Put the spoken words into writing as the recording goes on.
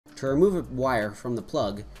To remove a wire from the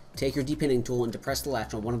plug, take your depinning tool and depress the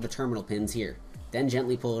latch on one of the terminal pins here, then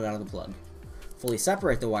gently pull it out of the plug. Fully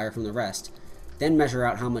separate the wire from the rest, then measure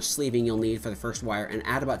out how much sleeving you'll need for the first wire and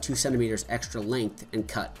add about 2 centimeters extra length and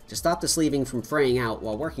cut. To stop the sleeving from fraying out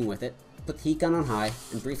while working with it, put the heat gun on high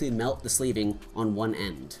and briefly melt the sleeving on one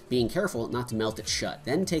end, being careful not to melt it shut.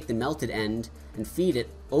 Then take the melted end and feed it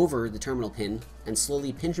over the terminal pin and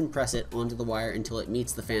slowly pinch and press it onto the wire until it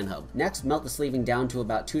meets the fan hub. Next, melt the sleeving down to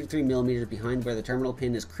about 2 to 3 millimeters behind where the terminal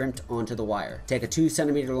pin is crimped onto the wire. Take a 2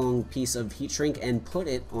 centimeter long piece of heat shrink and put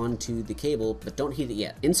it onto the cable, but don't heat it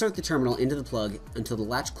yet. Insert the terminal into the plug until the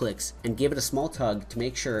latch clicks and give it a small tug to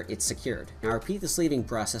make sure it's secured. Now repeat the sleeving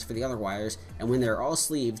process for the other wires, and when they're all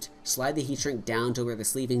sleeved, slide the heat shrink down to where the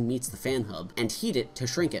sleeving meets the fan hub and heat it to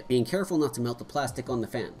shrink it, being careful not to melt the plastic on the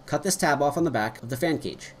fan. Cut this tab off on the back of the fan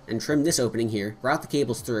cage and trim this opening here, route the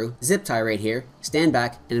cables through, zip tie right here, stand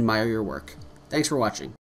back and admire your work. Thanks for watching.